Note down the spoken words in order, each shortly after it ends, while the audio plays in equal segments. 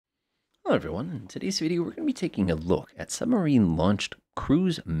Hello everyone, in today's video we're going to be taking a look at submarine-launched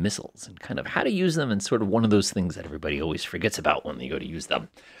cruise missiles and kind of how to use them, and sort of one of those things that everybody always forgets about when they go to use them.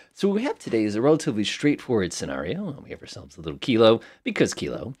 So what we have today is a relatively straightforward scenario. We have ourselves a little Kilo, because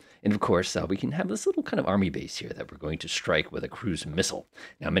Kilo, and of course we can have this little kind of army base here that we're going to strike with a cruise missile.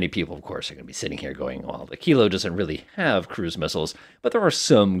 Now many people of course are going to be sitting here going, well, the Kilo doesn't really have cruise missiles, but there are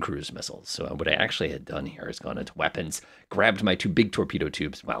some cruise missiles. So what I actually had done here is gone into weapons, grabbed my two big torpedo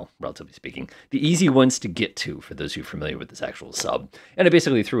tubes, well, relatively speaking, the easy ones to get to for those who are familiar with this actual sub. And I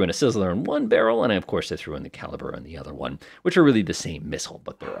basically threw in a Sizzler in one barrel, and of course I threw in the Caliber in the other one, which are really the same missile,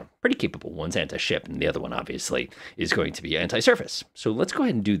 but they're pretty capable. One's anti-ship, and the other one obviously is going to be anti-surface. So let's go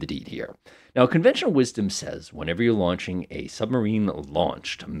ahead and do the deed here. Now, conventional wisdom says whenever you're launching a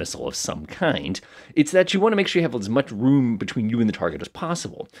submarine-launched missile of some kind, it's that you want to make sure you have as much room between you and the target as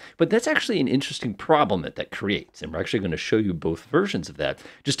possible. But that's actually an interesting problem that creates, and we're actually going to show you both versions of that,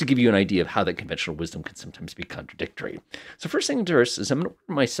 just to give you an idea of how that conventional wisdom can sometimes be contradictory. So first thing first is I'm going to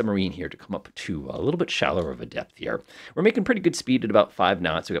order my submarine here to come up to a little bit shallower of a depth here. We're making pretty good speed at about 5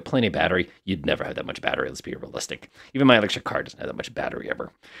 knots. We've got plenty of battery. You'd never have that much battery, let's be realistic. Even my electric car doesn't have that much battery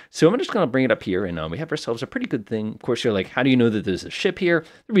ever. So I'm just going to bring it up here, and we have ourselves a pretty good thing. Of course, you're like, how do you know that there's a ship here?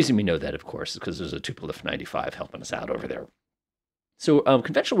 The reason we know that, of course, is because there's a Tupolev 95 helping us out over there. So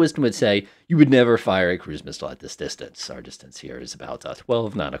conventional wisdom would say you would never fire a cruise missile at this distance. Our distance here is about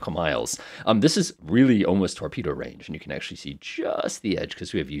 12 nautical miles. This is really almost torpedo range, and you can actually see just the edge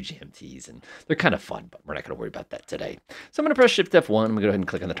because we have UGMTs, and they're kind of fun, but we're not going to worry about that today. So I'm going to press Shift F1. I'm going to go ahead and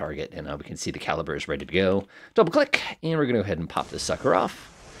click on the target, and we can see the Caliber is ready to go. Double click, and we're going to go ahead and pop this sucker off.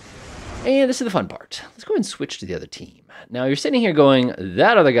 And this is the fun part. Let's go ahead and switch to the other team. Now you're sitting here going,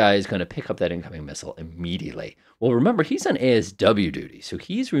 that other guy is going to pick up that incoming missile immediately. Well, remember, he's on ASW duty, so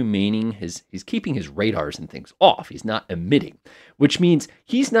he's keeping his radars and things off. He's not emitting, which means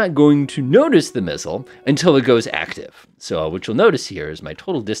he's not going to notice the missile until it goes active. So what you'll notice here is my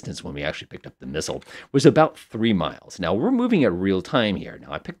total distance when we actually picked up the missile was about 3 miles. Now we're moving at real time here.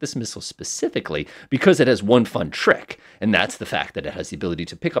 Now I picked this missile specifically because it has one fun trick, and that's the fact that it has the ability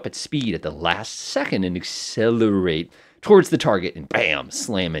to pick up its speed at the last second and accelerate towards the target and bam,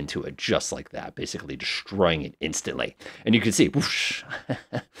 slam into it just like that, basically destroying it instantly. And you can see, whoosh,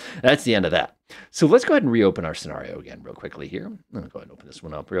 that's the end of that. So let's go ahead and reopen our scenario again real quickly here. I'm going to go ahead and open this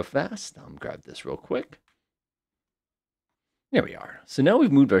one up real fast. Grab this real quick. There we are. So now we've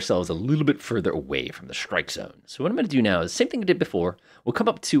moved ourselves a little bit further away from the strike zone. So what I'm going to do now is the same thing I did before. We'll come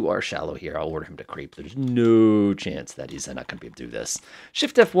up to our shallow here. I'll order him to creep. There's no chance that he's not going to be able to do this.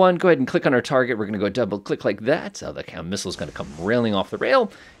 Shift F1, go ahead and click on our target. We're going to go double click like that. So the missile is going to come railing off the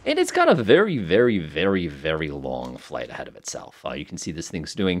rail. And it's got a very, very, very, very long flight ahead of itself. You can see this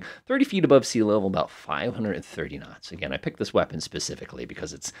thing's doing 30 feet above sea level, about 530 knots. Again, I picked this weapon specifically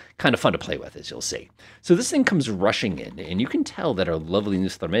because it's kind of fun to play with, as you'll see. So this thing comes rushing in, and you can tell that our lovely new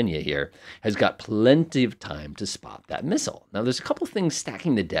Submarine here has got plenty of time to spot that missile. Now, there's a couple things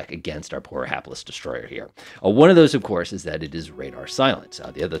stacking the deck against our poor hapless destroyer here. One of those, of course, is that it is radar silent.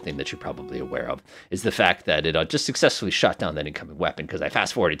 The other thing that you're probably aware of is the fact that it just successfully shot down that incoming weapon because I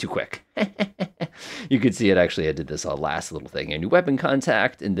fast-forwarded too quick. You can see it actually, I did this last little thing. A new weapon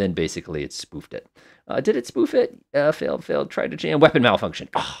contact, and then basically it spoofed it. Did it spoof it? Failed, tried to jam. Weapon malfunction.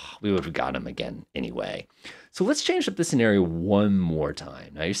 Oh, we would have got him again anyway. So let's change up the scenario one more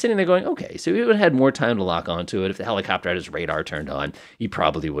time. Now you're sitting there going, okay, so he would have had more time to lock onto it. If the helicopter had his radar turned on, he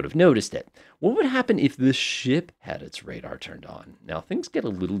probably would have noticed it. What would happen if the ship had its radar turned on? Now things get a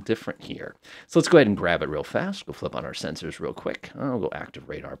little different here. So let's go ahead and grab it real fast. Go flip on our sensors real quick. I'll go active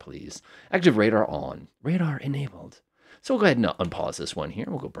radar, please. Active radar on. Radar enabled. So we'll go ahead and unpause this one here.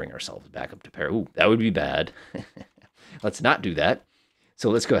 We'll go bring ourselves back up to pair. Ooh, that would be bad. Let's not do that. So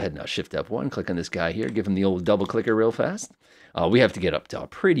let's go ahead and now Shift F1, click on this guy here, give him the old double clicker real fast. We have to get up to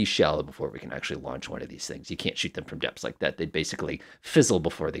pretty shallow before we can actually launch one of these things. You can't shoot them from depths like that. They'd basically fizzle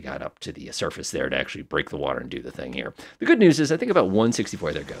before they got up to the surface there to actually break the water and do the thing here. The good news is I think about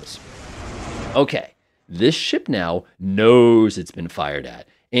 164, there it goes. Okay, this ship now knows it's been fired at.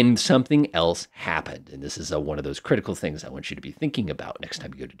 And something else happened. And this is one of those critical things I want you to be thinking about next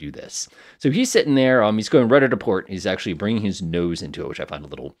time you go to do this. So he's sitting there. He's going rudder to port. He's actually bringing his nose into it, which I find a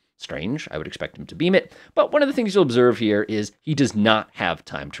little strange. I would expect him to beam it. But one of the things you'll observe here is he does not have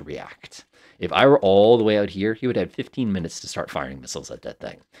time to react. If I were all the way out here, he would have 15 minutes to start firing missiles at that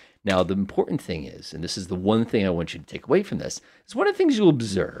thing. Now, the important thing is, and this is the one thing I want you to take away from this, is one of the things you'll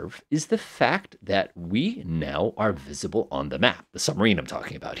observe is the fact that we now are visible on the map, the submarine I'm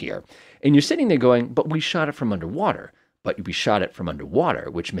talking about here. And you're sitting there going, but we shot it from underwater. But we shot it from underwater,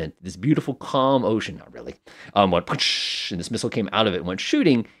 which meant this beautiful, calm ocean, not really, went, and this missile came out of it and went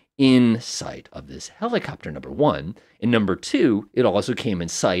shooting in sight of this helicopter, number one. And number two, it also came in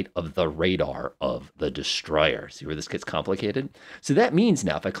sight of the radar of the destroyer. See where this gets complicated? So that means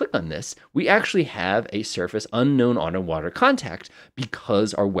now if I click on this, we actually have a surface unknown underwater contact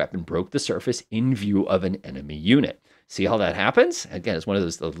because our weapon broke the surface in view of an enemy unit. See how that happens? Again, it's one of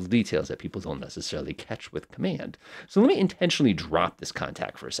those little details that people don't necessarily catch with command. So let me intentionally drop this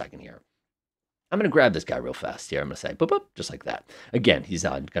contact for a second here. I'm going to grab this guy real fast here. I'm going to say, boop, boop, just like that. Again, he's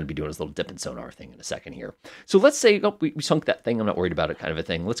going to be doing his little dipping sonar thing in a second here. So let's say, oh, we sunk that thing. I'm not worried about it kind of a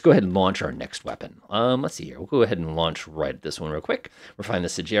thing. Let's go ahead and launch our next weapon. Let's see here. We'll go ahead and launch right at this one real quick. We're finding the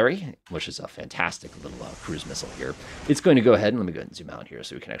Submarine, which is a fantastic little cruise missile here. It's going to go ahead and let me go ahead and zoom out here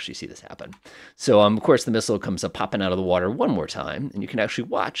so we can actually see this happen. So, of course, the missile comes up popping out of the water one more time, and you can actually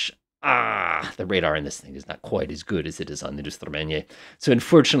watch. The radar in this thing is not quite as good as it is on the Submarine. So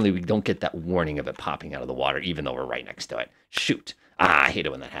unfortunately, we don't get that warning of it popping out of the water, even though we're right next to it. Shoot. I hate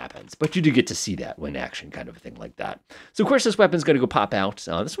it when that happens. But you do get to see that when action, kind of a thing like that. So of course, this weapon's going to go pop out.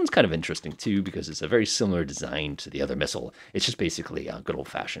 This one's kind of interesting too, because it's a very similar design to the other missile. It's just basically a good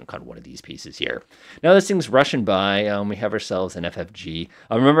old-fashioned kind of one of these pieces here. Now this thing's rushing by. We have ourselves an FFG.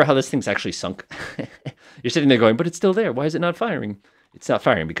 Remember how this thing's actually sunk? You're sitting there going, but it's still there. Why is it not firing? It's not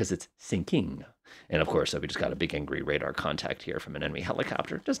firing because it's sinking. And of course, we just got a big angry radar contact here from an enemy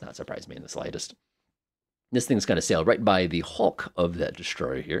helicopter. Does not surprise me in the slightest. This thing's going to sail right by the hulk of that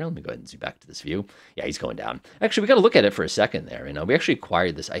destroyer here. Let me go ahead and zoom back to this view. Yeah, he's going down. Actually, we got to look at it for a second there. We actually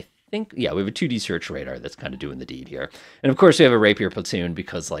acquired this, I think, yeah, we have a 2D search radar that's kind of doing the deed here. And of course, we have a rapier platoon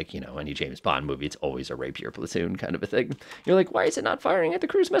because, like, any James Bond movie, it's always a rapier platoon kind of a thing. You're like, why is it not firing at the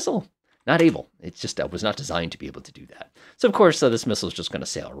cruise missile? Not able. It's just was not designed to be able to do that. So, of course, this missile is just going to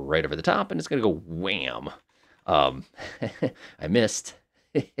sail right over the top, and it's going to go wham. I missed.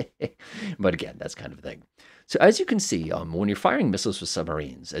 But again, that's kind of a thing. So as you can see, when you're firing missiles with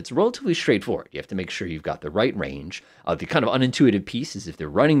submarines, it's relatively straightforward. You have to make sure you've got the right range. The kind of unintuitive piece is if they're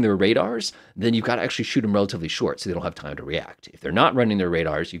running their radars, then you've got to actually shoot them relatively short so they don't have time to react. If they're not running their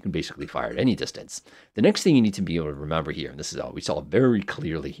radars, you can basically fire at any distance. The next thing you need to be able to remember here, and this is all we saw very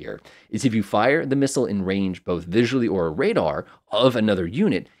clearly here, is if you fire the missile in range, both visually or a radar, of another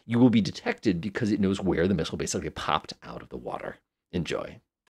unit, you will be detected because it knows where the missile basically popped out of the water. Enjoy.